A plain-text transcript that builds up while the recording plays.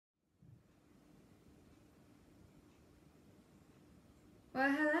Well,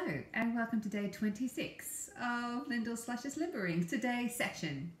 hello and welcome to day 26 of Lyndall's Luscious Limberings. Today's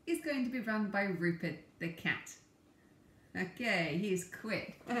session is going to be run by Rupert the cat. Okay, he's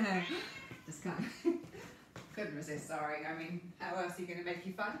quit. Just couldn't resist, sorry. I mean, how else are you going to make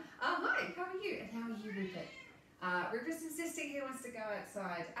you fun? Hi, how are you? And how are you, Rupert? Rupert's insisting he wants to go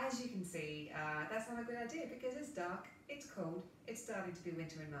outside. As you can see, that's not a good idea because it's dark, it's cold, it's starting to be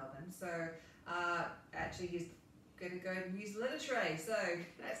winter in Melbourne. So actually he's going to go and use the litter tray, so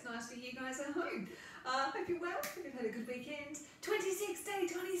that's nice for you guys at home. Hope you're well, hope you've had a good weekend. 26, day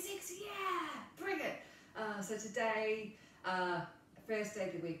 26, yeah, bring it. So today, first day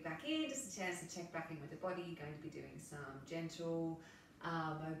of the week back in, just a chance to check back in with the body. You're going to be doing some gentle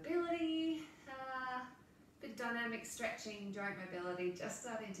mobility, bit of dynamic stretching, joint mobility, just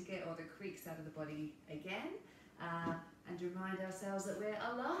starting to get all the creaks out of the body again, and remind ourselves that we're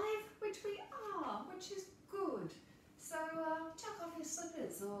alive, which we are, which is good. So chuck off your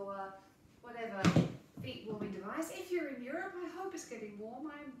slippers or whatever feet warming device. If you're in Europe, I hope it's getting warm.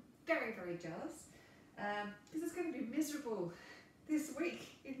 I'm very, very jealous because it's going to be miserable this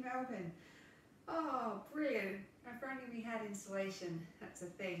week in Melbourne. Oh, brilliant. If only we had insulation, that's a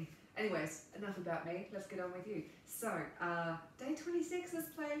thing. Anyways, enough about me, let's get on with you. So, day 26, this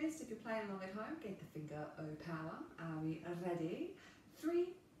playlist, if you're playing along at home, get the finger O power. Are we ready? 3,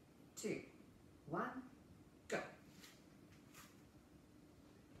 2, 1, go.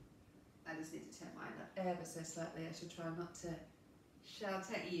 I just need to turn mine up ever so slightly. I should try not to shout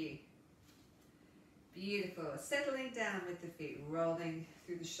at you. Beautiful. Settling down with the feet, rolling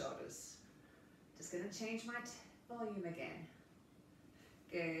through the shoulders. Just going to change my volume again.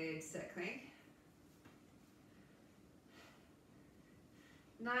 Good. Circling.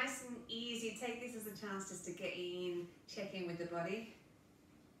 Nice and easy. Take this as a chance just to get in, check in with the body.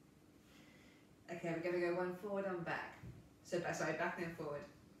 Okay, we're going to go one forward, one back. So, sorry, back then forward.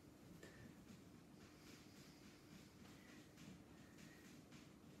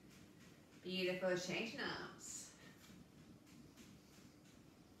 Beautiful, changing arms.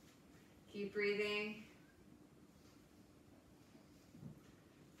 Keep breathing.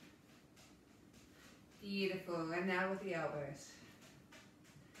 Beautiful, and now with the elbows.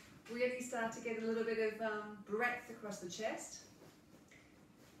 Really start to get a little bit of breadth across the chest.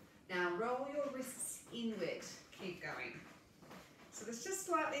 Now roll your wrists inward, keep going. So it's just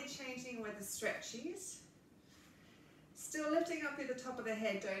slightly changing where the stretch is. Still lifting up through the top of the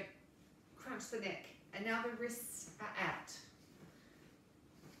head, don't crunch the neck, and now the wrists are out.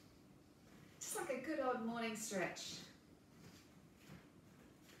 Just like a good old morning stretch.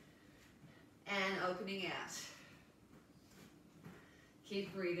 And opening out.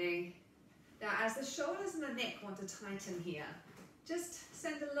 Keep breathing. Now as the shoulders and the neck want to tighten here, just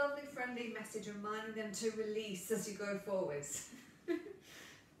send a lovely friendly message reminding them to release as you go forwards.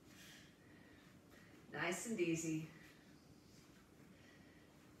 Nice and easy.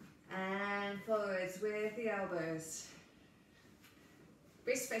 And forwards with the elbows.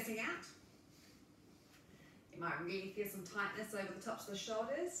 Wrists facing out. You might really feel some tightness over the tops of the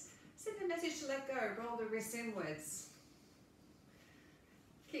shoulders. Send the message to let go. Roll the wrists inwards.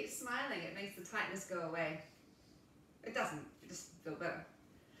 Keep smiling. It makes the tightness go away. It doesn't. You just feel better.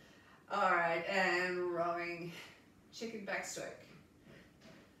 All right, and rowing. Chicken backstroke.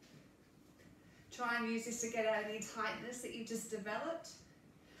 Try and use this to get out any tightness that you just developed.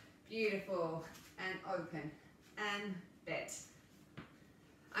 Beautiful, and open, and bent.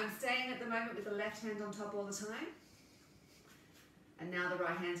 I'm staying at the moment with the left hand on top all the time, and now the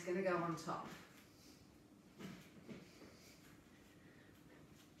right hand's going to go on top.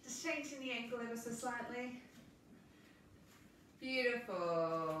 Just changing the ankle ever so slightly.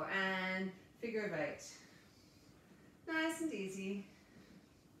 Beautiful, and figure of 8. Nice and easy.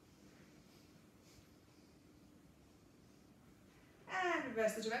 And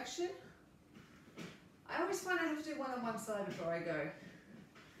reverse the direction. I always find I have to do one on one side before I go.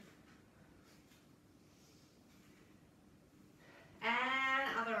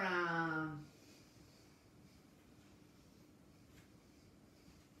 And other arm.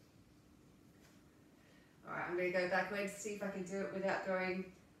 All right, I'm going to go backwards, see if I can do it without going.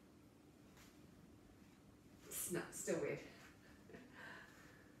 No, still weird.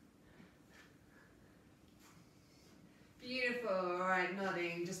 Beautiful, all right,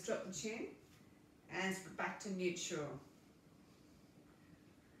 nodding, just drop the chin and back to neutral.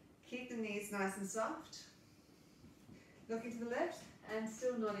 Keep the knees nice and soft. Looking to the left and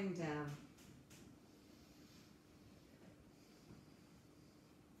still nodding down.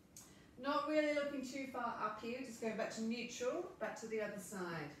 Not really looking too far up here, just going back to neutral, back to the other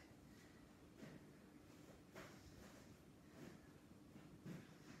side.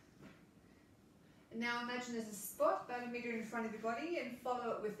 Now imagine there's a spot about 1 metre in front of your body and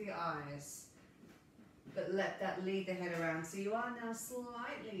follow it with the eyes. But let that lead the head around. So you are now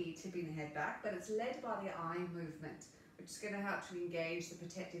slightly tipping the head back, but it's led by the eye movement, which is going to help to engage the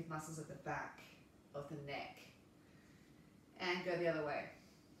protective muscles at the back of the neck. And go the other way.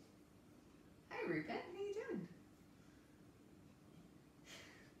 Hey Rupert, how are you doing?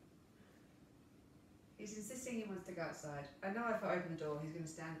 He's insisting he wants to go outside. I know if I open the door, he's going to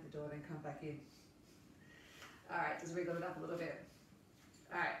stand at the door and then come back in. Alright, just wiggle it up a little bit.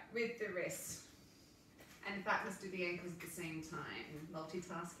 Alright, with the wrists. And in fact, let's do the ankles at the same time.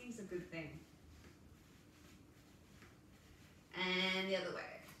 Multitasking is a good thing. And the other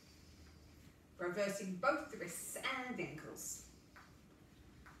way. Reversing both the wrists and ankles.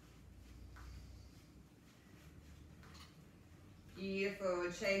 Beautiful.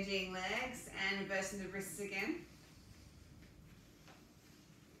 Changing legs and reversing the wrists again.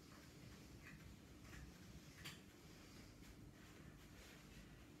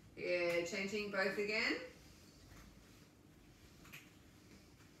 Good. Changing both again.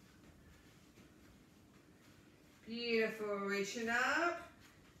 Beautiful. Reaching up.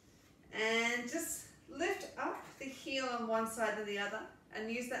 And just lift up the heel on one side and the other and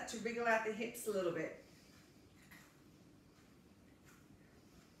use that to wriggle out the hips a little bit.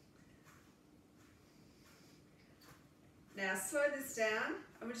 Now slow this down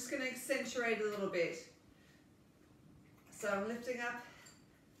and we're just going to accentuate a little bit. So I'm lifting up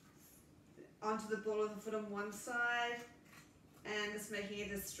onto the ball of the foot on one side and just making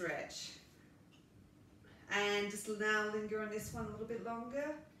it a stretch. And just now linger on this one a little bit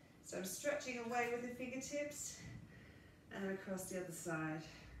longer. So I'm stretching away with the fingertips and then across the other side.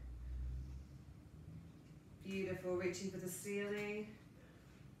 Beautiful, reaching for the ceiling.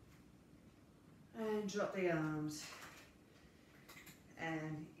 And drop the arms.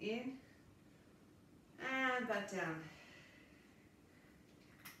 And in. And back down.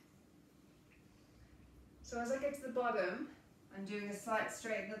 So as I get to the bottom, I'm doing a slight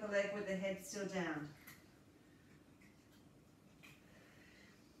straighten of the leg with the head still down.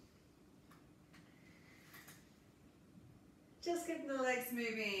 Just getting the legs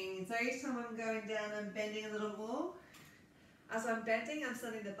moving. So each time I'm going down, I'm bending a little more. As I'm bending, I'm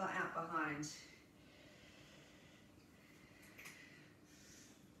sending the butt out behind.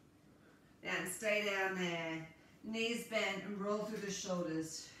 And stay down there. Knees bent and roll through the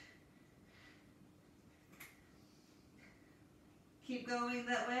shoulders. Keep going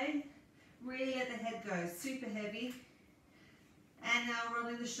that way. Really let the head go, super heavy. And now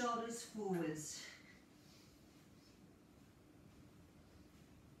rolling the shoulders forwards.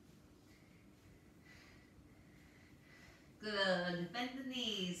 Good. Bend the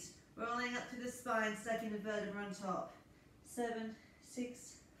knees. Rolling up through the spine, stacking the vertebra on top. 7,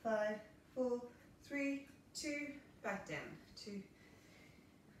 6, 5, 4, 3, 2. Back down. 2.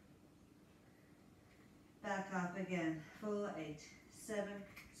 Back up again. 4, 8, 7,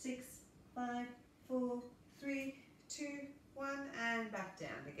 6, 5, 4, 3, 2, 1. And back down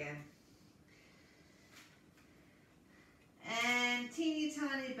again. And teeny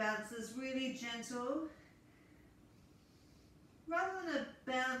tiny bounces, really gentle. Rather than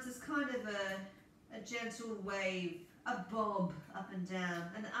a bounce, it's kind of a gentle wave, a bob up and down,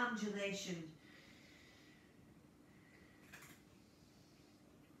 an undulation.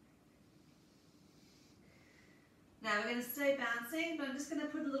 Now we're going to stay bouncing, but I'm just going to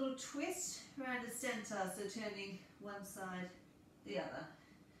put a little twist around the center, so turning one side, the other.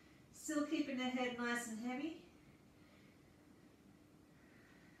 Still keeping the head nice and heavy.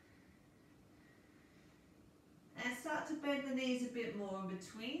 And start to bend the knees a bit more in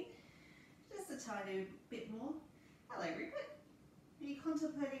between. Just a tiny bit more. Hello, Rupert. Are you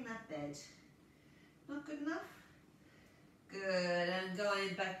contemplating that bed? Not good enough? Good, and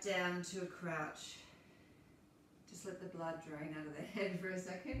going back down to a crouch. Just let the blood drain out of the head for a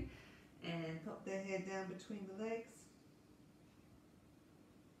second. And pop their head down between the legs.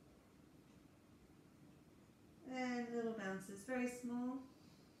 And little bounces, very small.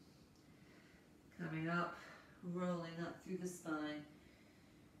 Coming up. Rolling up through the spine.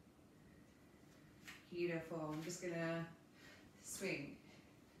 Beautiful. I'm just going to swing.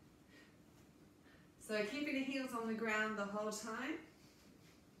 So keeping the heels on the ground the whole time.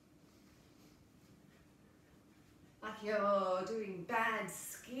 Like you're doing bad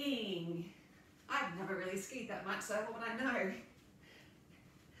skiing. I've never really skied that much, so what would I know?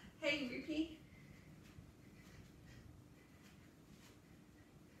 Hey, Rupee.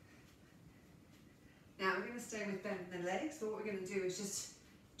 Now we're going to stay with bending the legs, but what we're going to do is just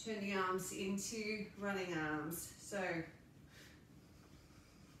turn the arms into running arms. So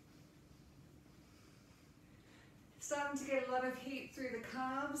Starting to get a lot of heat through the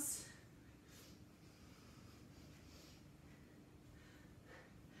calves.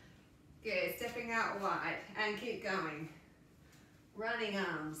 Good, stepping out wide and keep going. Running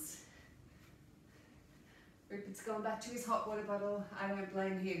arms. Rupert's gone back to his hot water bottle. I won't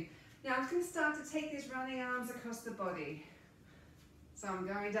blame him. Now I'm going to start to take these running arms across the body. So I'm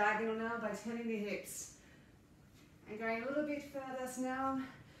going diagonal now by turning the hips. And going a little bit further, so now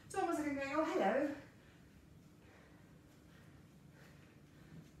it's almost like I'm going, oh hello.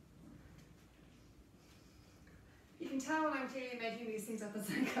 You can tell when I'm clearly making these things up as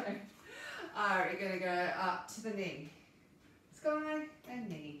I go. Alright, we're going to go up to the knee. Sky and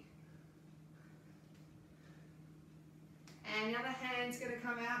knee. And the other hand's going to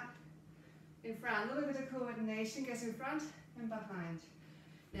come out in front. A little bit of coordination goes in front and behind.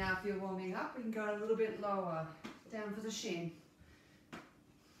 Now if you're warming up, we can go a little bit lower, down for the shin.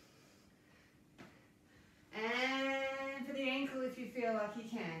 And for the ankle if you feel like you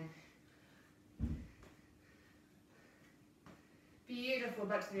can. Beautiful,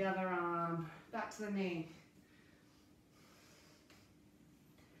 back to the other arm, back to the knee.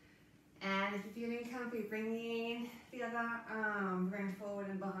 And if you're feeling comfy, bring in the other arm, bring forward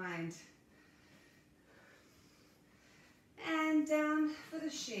and behind. And down for the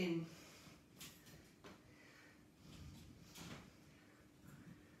shin.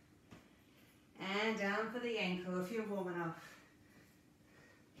 And down for the ankle if you're warm enough.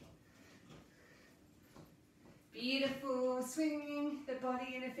 Beautiful, swinging the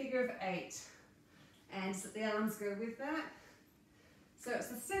body in a figure of 8. And so the arms go with that. So it's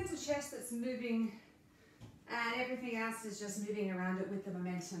the center chest that's moving and everything else is just moving around it with the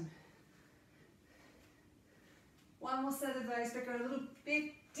momentum. One more set of those, but go a little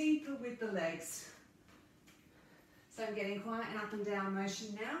bit deeper with the legs. So I'm getting quite an up and down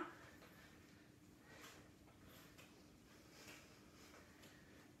motion now.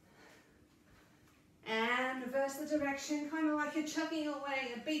 And reverse the direction, kind of like you're chucking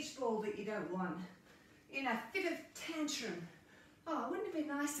away a beach ball that you don't want. In a fit of tantrum. Oh, wouldn't it be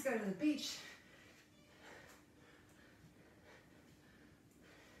nice to go to the beach?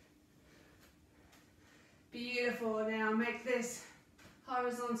 Beautiful. Now make this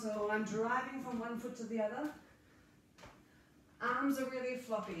horizontal. I'm driving from one foot to the other. Arms are really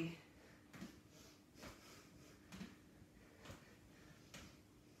floppy.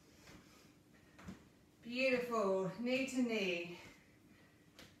 Beautiful. Knee to knee.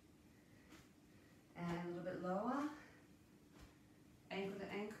 And a little bit lower. Ankle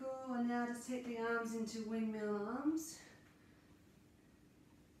to ankle. And now just take the arms into windmill arms.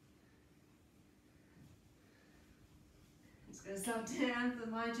 Just going to stop down for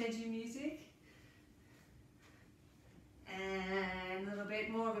the mind-changing music. And a little bit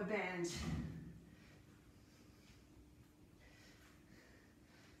more of a bend.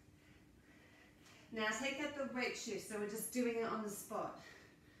 Now take out the weight shift, so we're just doing it on the spot.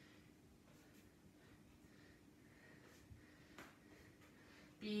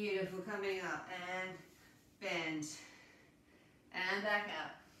 Beautiful, coming up and bend. And back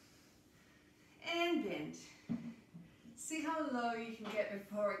up. And bend. See how low you can get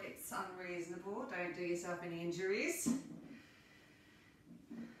before it gets unreasonable. Don't do yourself any injuries.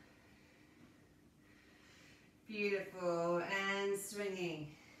 Beautiful, and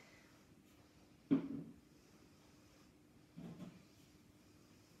swinging.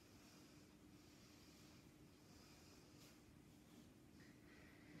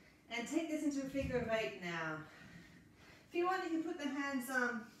 And take this into a figure of 8 now. If you want, you can put the hands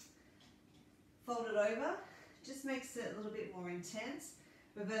folded over. Just makes it a little bit more intense.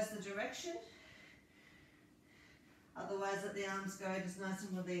 Reverse the direction. Otherwise, let the arms go just nice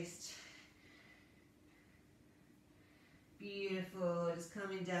and released. Beautiful. Just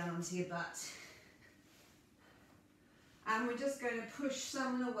coming down onto your butt. And we're just going to push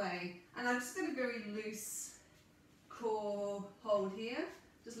someone away. And I'm just going to very loose core hold here.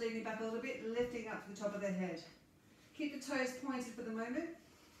 Just leaning back a little bit, lifting up to the top of the head. Keep the toes pointed for the moment.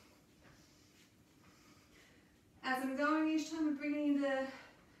 As I'm going each time, I'm bringing the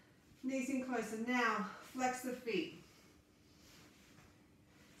knees in closer. Now, flex the feet.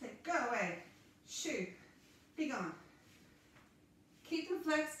 Say, go away. Shoo. Be gone. Keep them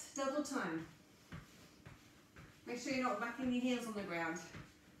flexed, double time. Make sure you're not whacking your heels on the ground.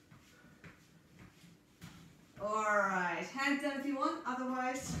 Alright, hands down if you want,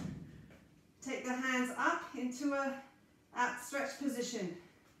 otherwise take the hands up into a outstretched position.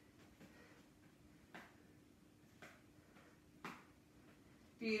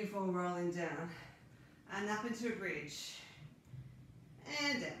 Beautiful, rolling down and up into a bridge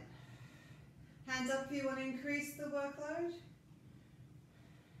and down Hands up if you want to increase the workload.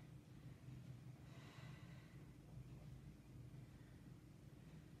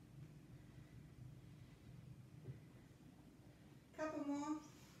 Couple more.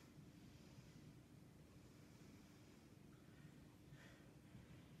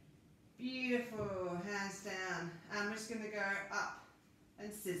 Beautiful, hands down. I'm just going to go up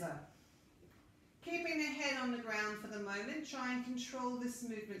and scissor. Keeping the head on the ground for the moment, try and control this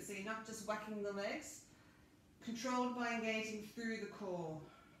movement so you're not just whacking the legs, controlled by engaging through the core.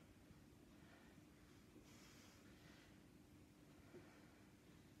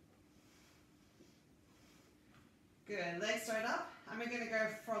 Good, legs straight up, and we're going to go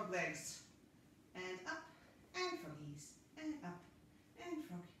frog legs. And up, and froggies, and up, and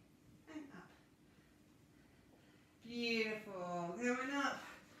frog, and up. Beautiful, going up.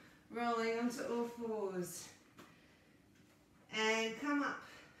 Rolling onto all fours. And come up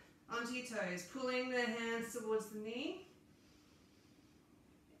onto your toes, pulling the hands towards the knee.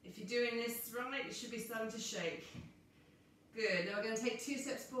 If you're doing this right, you should be starting to shake. Good, now we're going to take 2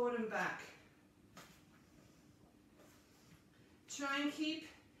 steps forward and back. Try and keep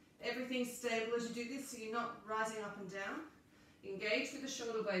everything stable as you do this so you're not rising up and down. Engage with the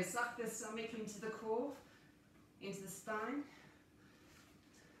shoulder blades, suck the stomach into the core, into the spine.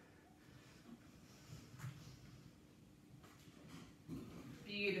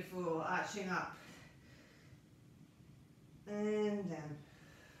 Beautiful, arching up and down.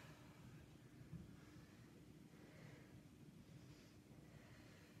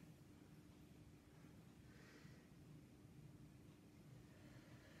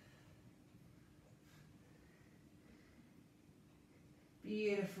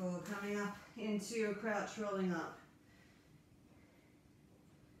 Beautiful, coming up into a crouch, rolling up.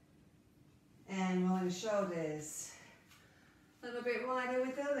 And rolling the shoulders. A little bit wider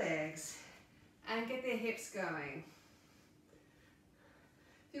with the legs and get their hips going.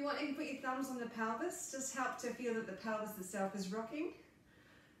 If you want, you can put your thumbs on the pelvis, just help to feel that the pelvis itself is rocking.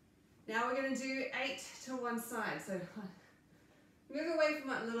 Now we're going to do 8 to one side, so move away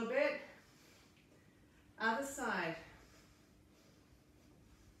from it a little bit. Other side.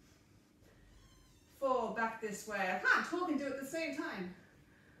 4, back this way. I can't talk and do it at the same time.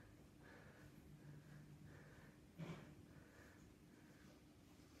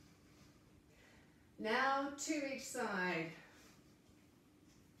 Now 2 each side.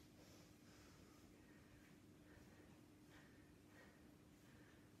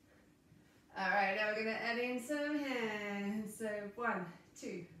 All right, now we're going to add in some hands. So 1,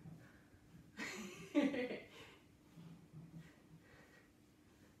 2.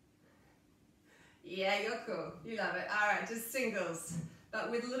 Yeah, you're cool. You love it. All right, just singles,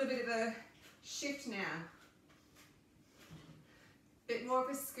 but with a little bit of a shift now. Bit more of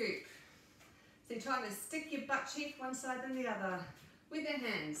a scoop. So you're trying to stick your butt cheek one side than the other with your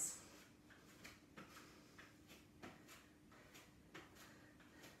hands.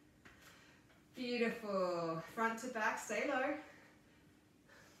 Beautiful. Front to back, stay low.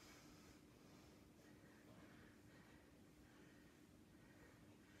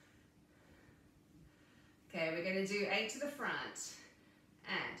 Okay, we're going to do 8 to the front.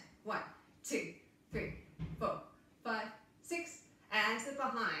 And 1, 2, 3, 4, 5, 6. And to the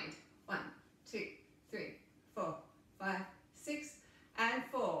behind. 1, 2, 3, 4, 5, 6. And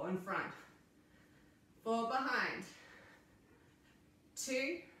 4 in front. 4 behind.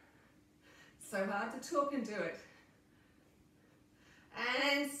 2. So hard to talk and do it.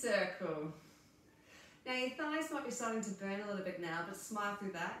 And circle. Now your thighs might be starting to burn a little bit now, but smile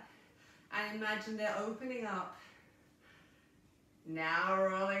through that. And imagine they're opening up. Now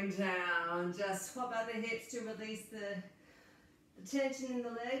rolling down. Just swap out the hips to release the tension in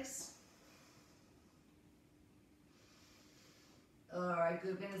the legs. Alright,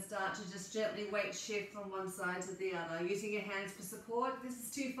 good. We're going to start to just gently weight shift from one side to the other. Using your hands for support. If this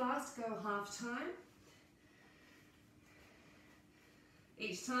is too fast, go half time.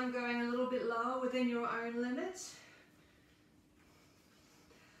 Each time going a little bit lower within your own limit.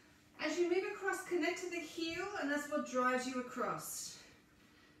 As you move across, connect to the heel, and that's what drives you across.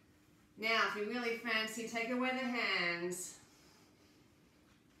 Now, if you really fancy, take away the hands.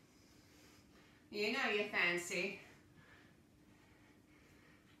 You know you're fancy.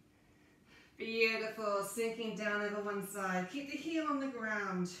 Beautiful, sinking down over one side. Keep the heel on the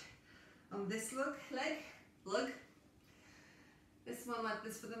ground. On this leg. This one like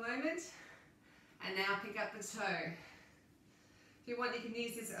this for the moment. And now pick up the toe. If you want, you can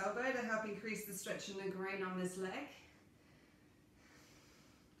use this elbow to help increase the stretch and the grain on this leg.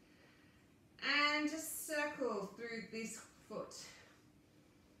 And just circle through this foot.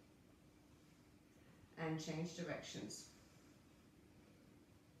 and change directions.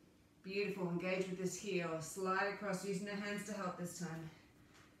 Beautiful, engage with this heel, slide across using the hands to help this time.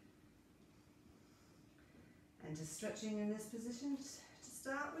 And just stretching in this position to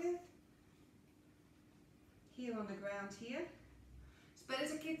start with. Heel on the ground here. It's better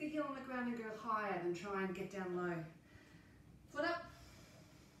to keep the heel on the ground and go higher than try and get down low. Foot up.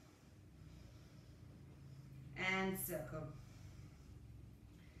 And circle.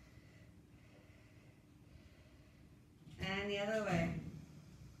 And the other way.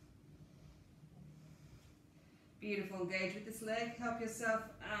 Beautiful, engage with this leg, help yourself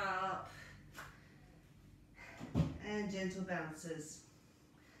up. And gentle bounces.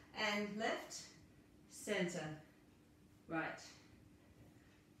 And left, center, right.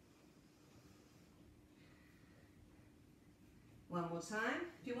 One more time.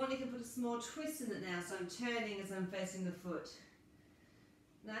 If you want, you can put a small twist in it now, so I'm turning as I'm facing the foot.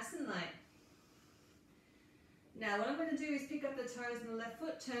 Nice and light. Now what I'm going to do is pick up the toes in the left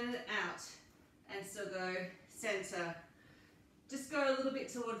foot, turn it out, and still go center. Just go a little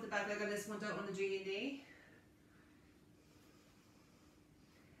bit towards the back leg on this one, don't want to do your knee.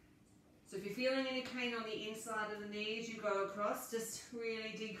 So if you're feeling any pain on the inside of the knee as you go across, just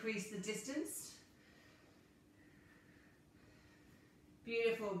really decrease the distance.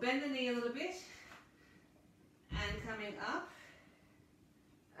 Beautiful. Bend the knee a little bit and coming up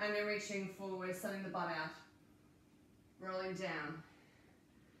and then reaching forward, sending the butt out, rolling down.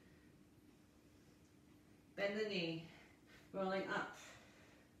 Bend the knee, rolling up,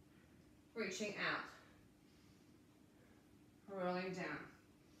 reaching out, rolling down.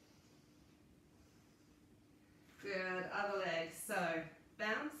 Good, other leg. So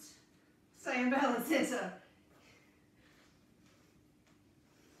bounce, stay in balance, center.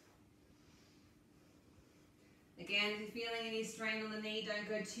 Again, if you're feeling any strain on the knee, don't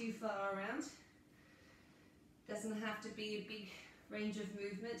go too far around. Doesn't have to be a big range of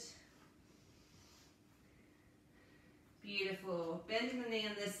movement. Beautiful. Bending the knee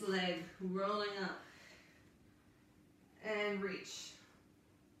on this leg, rolling up and reach.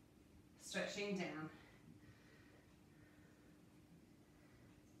 Stretching down.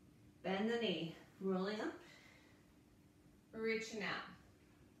 Bend the knee, rolling up, reaching out,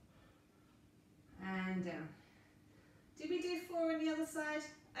 and down. Did we do 4 on the other side?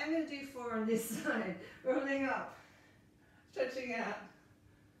 I'm going to do 4 on this side. Rolling up, stretching out,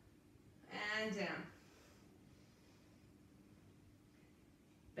 and down.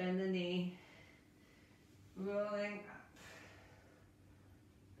 Bend the knee, rolling up,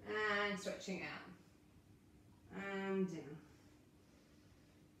 and stretching out, and down.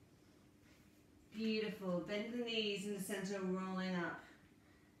 Beautiful. Bend the knees in the center, rolling up.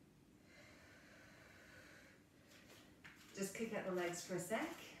 Just kick out the legs for a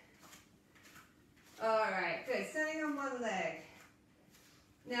sec. Alright, good. Standing on one leg.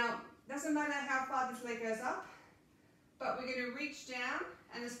 Now, doesn't matter how far this leg goes up, but we're going to reach down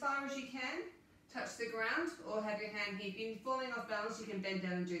and as far as you can, touch the ground or have your hand here. If you're falling off balance, you can bend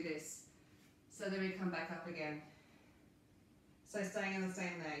down and do this. So then we come back up again. So staying on the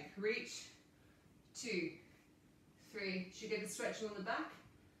same leg. Reach. 2, 3, should get a stretch on the back,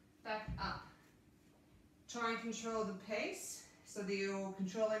 back up. Try and control the pace so that you're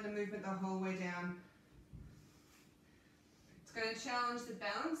controlling the movement the whole way down. It's going to challenge the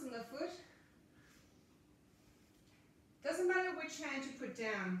balance on the foot. Doesn't matter which hand you put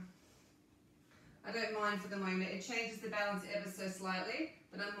down. I don't mind for the moment. It changes the balance ever so slightly,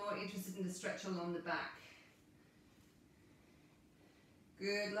 but I'm more interested in the stretch along the back.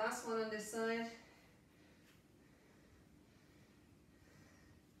 Good, last one on this side.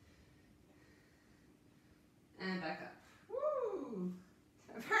 And back up. Woo!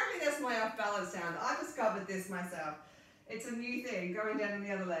 Apparently that's my off balance sound. I discovered this myself. It's a new thing, going down on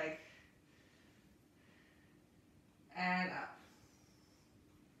the other leg. And up.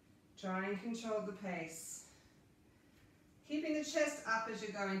 Try and control the pace. Keeping the chest up as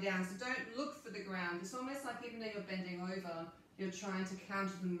you're going down, so don't look for the ground. It's almost like even though you're bending over, you're trying to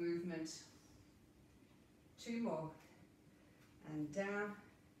counter the movement. 2 more. And down.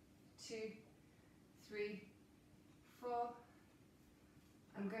 2, 3, 4.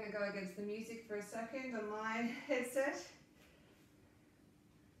 I'm going to go against the music for a second on my headset.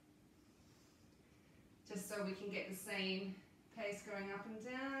 Just so we can get the same pace going up and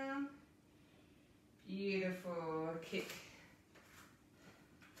down. Beautiful. Kick.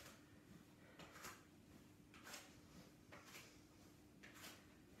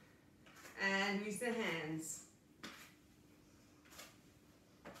 And use the hands.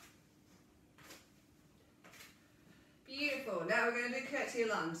 Beautiful. Now we're going to do curtsy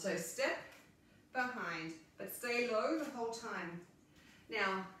lunge. So step, behind, but stay low the whole time.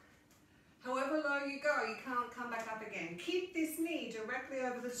 Now, however low you go, you can't come back up again. Keep this knee directly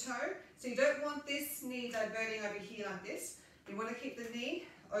over the toe, so you don't want this knee diverting over here like this. You want to keep the knee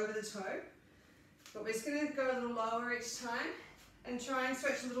over the toe, but we're just going to go a little lower each time and try and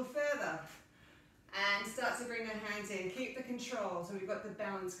stretch a little further. And start to bring the hands in. Keep the control, so we've got the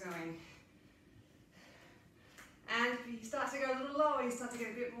balance going. And if you start to go a little lower, you start to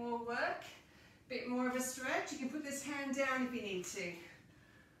get a bit more work, a bit more of a stretch. You can put this hand down if you need to.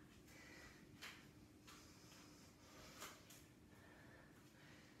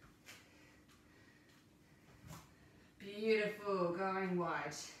 Beautiful, going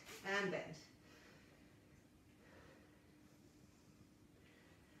wide and bend.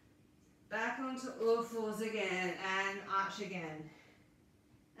 Back onto all fours again and arch again.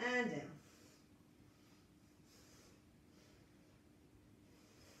 And down.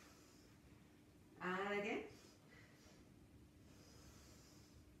 And again.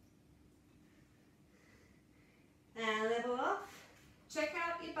 And level off. Check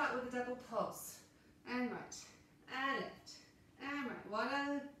out your butt with a double pulse. And right. And left. And right. One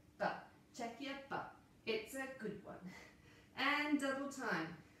other butt. Check your butt. It's a good one. And double time.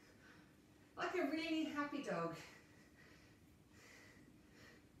 Like a really happy dog.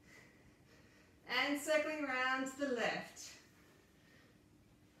 And circling around to the left.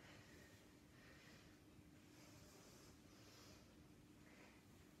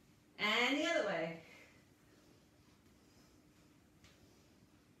 And the other way.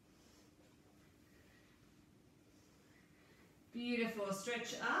 Beautiful.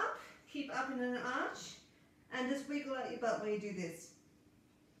 Stretch up. Keep up in an arch. And just wiggle out your butt when you do this.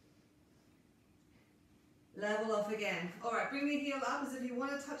 Level off again. Alright, bring the heel up as if you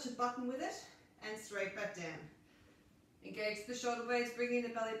want to touch a button with it. And straight back down. Engage the shoulder blades, bringing the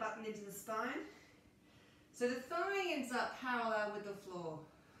belly button into the spine. So the thigh ends up parallel with the floor.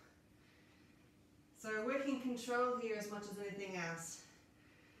 So we're working control here as much as anything else.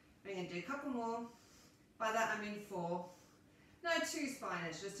 We're going to do a couple more. By that I mean 4. No, 2's fine,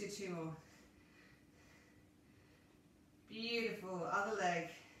 just do 2 more. Beautiful, other leg.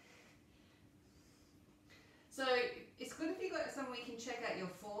 So it's good if you've got someone you can check out your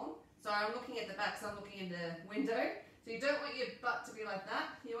form. So I'm looking at the back, so I'm looking in the window. So you don't want your butt to be like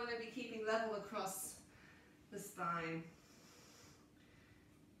that. You want to be keeping level across the spine.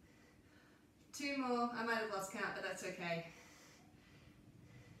 2 more. I might have lost count, but that's okay.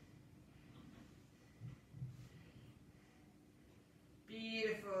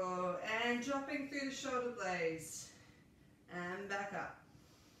 Beautiful. And dropping through the shoulder blades. And back up.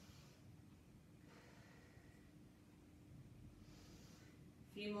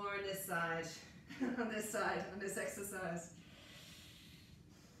 A few more on this side. on this exercise.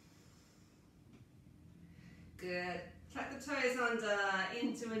 Good. Tuck the toes under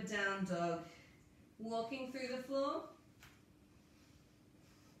into a down dog. Walking through the floor.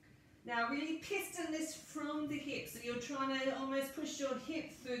 Now really piston this from the hip, so you're trying to almost push your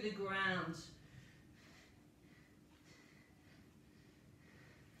hip through the ground.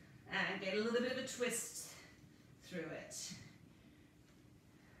 And get a little bit of a twist through it.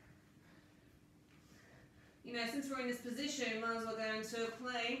 You know, since we're in this position, might as well go into a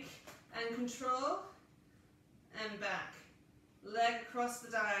plank and control and back. Leg across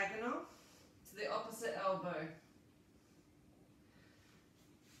the diagonal to the opposite elbow.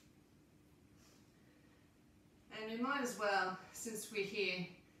 And we might as well, since we're here,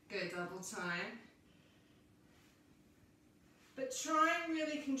 go double time. But try and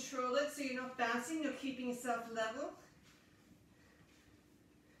really control it so you're not bouncing, you're keeping yourself level.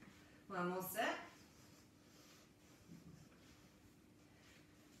 One more set.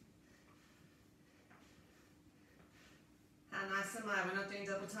 And nice and light, we're not doing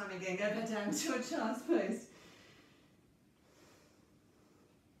double time again. Go back down to a child's pose.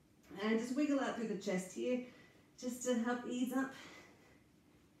 And just wiggle out through the chest here, just to help ease up.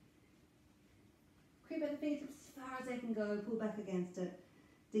 Creep at the feet as far as they can go, pull back against it,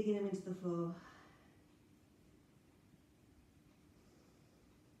 digging them into the floor.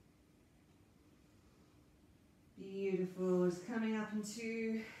 Beautiful, just coming up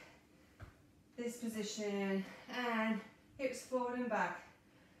into this position and hips forward and back.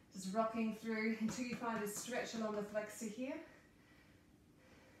 Just rocking through until you find a stretch along the flexor here.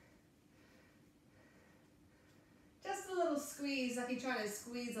 Just a little squeeze, like you're trying to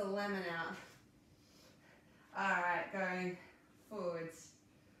squeeze a lemon out. Alright, going forwards.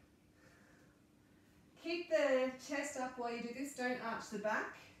 Keep the chest up while you do this, don't arch the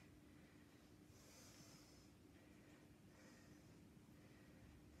back.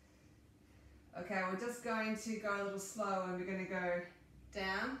 Okay, we're just going to go a little slow and we're going to go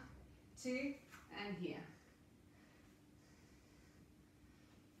down, 2, and here.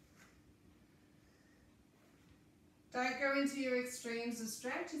 Don't go into your extremes of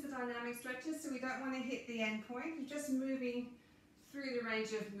stretch. It's a dynamic stretches, so we don't want to hit the end point. You're just moving through the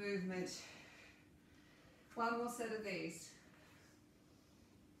range of movement. One more set of these.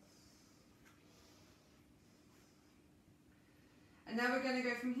 And now we're going to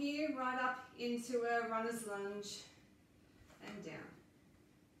go from here right up into a runner's lunge and down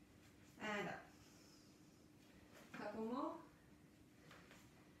and up. Couple more.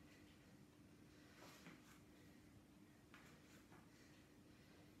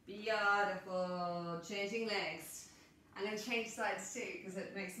 Beautiful. Changing legs. I'm going to change sides too because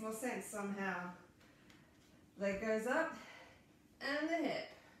it makes more sense somehow. Leg goes up and the hip.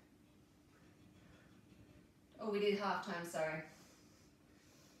 Oh, we did half time, sorry.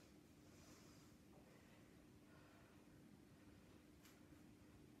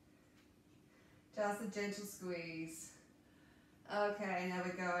 Just a gentle squeeze. Okay, now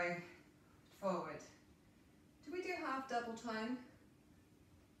we're going forward. Did we do half double time?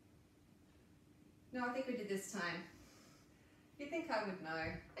 No, I think we did this time. You'd think I would know.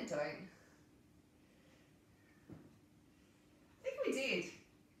 I don't. I think we did.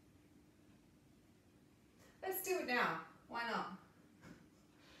 Let's do it now. Why not?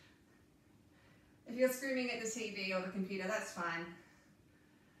 If you're screaming at the TV or the computer, that's fine.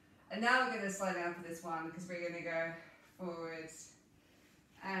 And now we're going to slow down for this one because we're going to go forwards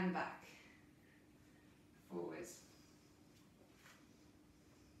and back. Forwards.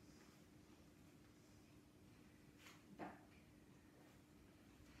 Back.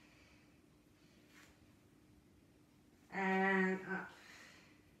 And up.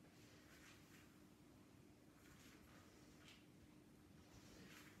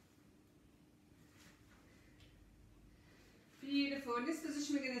 Beautiful. In this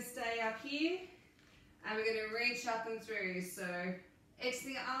position we're going to stay up here and we're going to reach up and through. So it's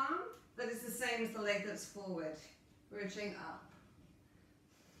the arm that is the same as the leg that's forward. Reaching up.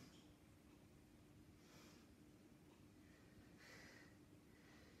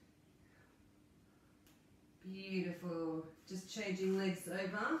 Beautiful. Just changing legs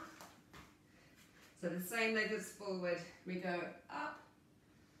over. So the same leg that's forward. We go up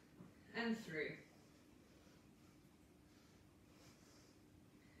and through.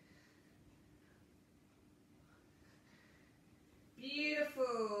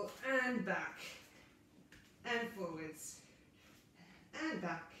 Beautiful, and back, and forwards, and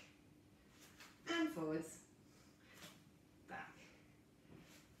back, and forwards, back.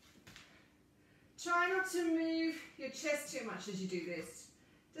 Try not to move your chest too much as you do this.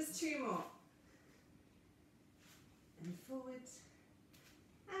 Just 2 more. And forwards,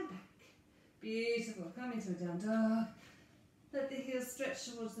 and back. Beautiful, come into a down dog. Let the heels stretch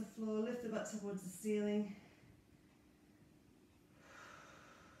towards the floor, lift the butt towards the ceiling.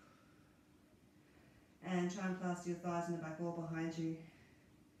 And try and plaster your thighs in the back wall behind you.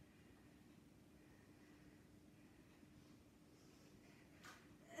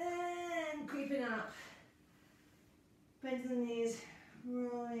 And creeping up. Bend the knees,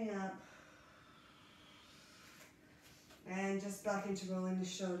 rolling up. And just back into rolling the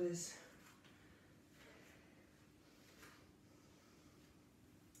shoulders.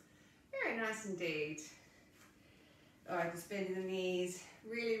 Very nice indeed. Alright, just bending the knees.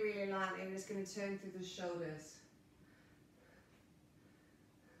 Really, really lightly. I'm just going to turn through the shoulders.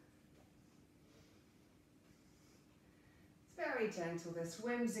 It's very gentle, this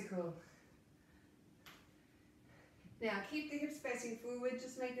whimsical. Now keep the hips facing forward.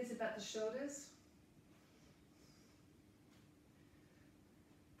 Just make this about the shoulders.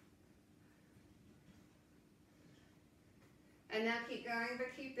 And now keep going,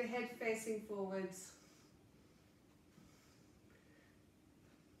 but keep the head facing forwards.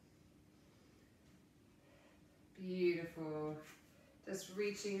 Beautiful. Just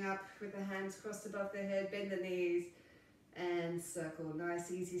reaching up with the hands crossed above the head, bend the knees and circle.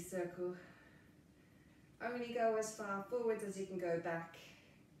 Nice easy circle. Only go as far forwards as you can go back.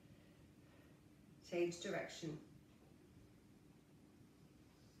 Change direction.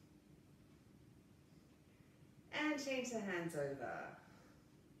 And change the hands over.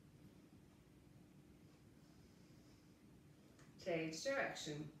 Change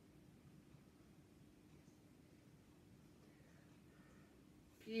direction.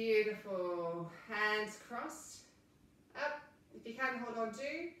 Beautiful. Hands crossed. Up. If you can, hold on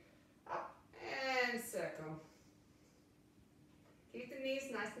to. Up and circle. Keep the knees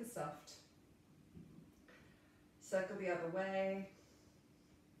nice and soft. Circle the other way.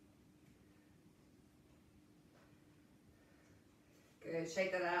 Good,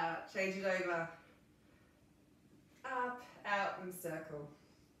 shake that out, change it over. Up, out and circle.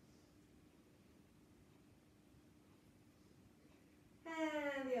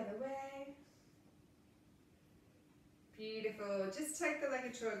 And the other way. Beautiful. Just take the leg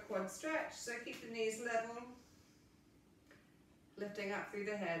into a quad stretch, so keep the knees level. Lifting up through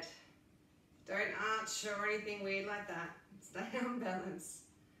the head. Don't arch or anything weird like that. Stay on balance.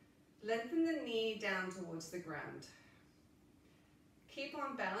 Lengthen the knee down towards the ground. Keep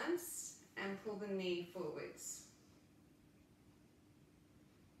on balance and pull the knee forwards.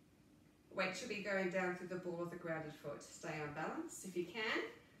 Weight should be going down through the ball of the grounded foot. Stay on balance. If you can,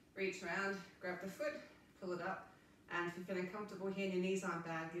 reach around, grab the foot, pull it up. And if you're feeling comfortable here and your knees aren't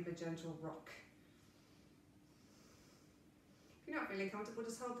bad, give a gentle rock. If you're not feeling comfortable,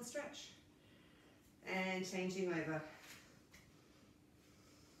 just hold the stretch. And changing over.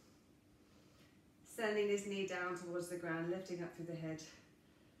 Sending this knee down towards the ground, lifting up through the head.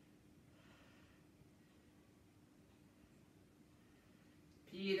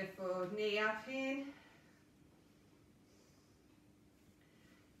 Beautiful. Knee up in.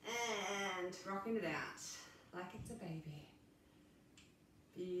 And rocking it out like it's a baby.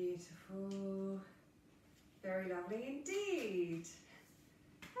 Beautiful. Very lovely indeed.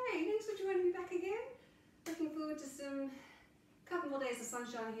 Hey, thanks for joining me back again. Looking forward to some couple more days of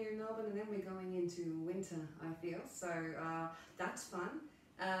sunshine here in Melbourne, and then we're going into winter, I feel. So that's fun.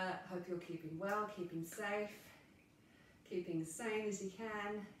 Hope you're keeping well, keeping safe, keeping sane as you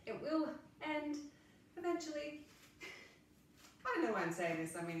can. It will end eventually. I don't know why I'm saying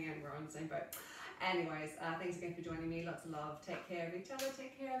this. I mean, we're on the same boat. Anyways, thanks again for joining me. Lots of love. Take care of each other.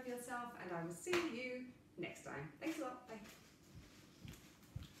 Take care of yourself. And I will see you next time. Thanks a lot. Bye.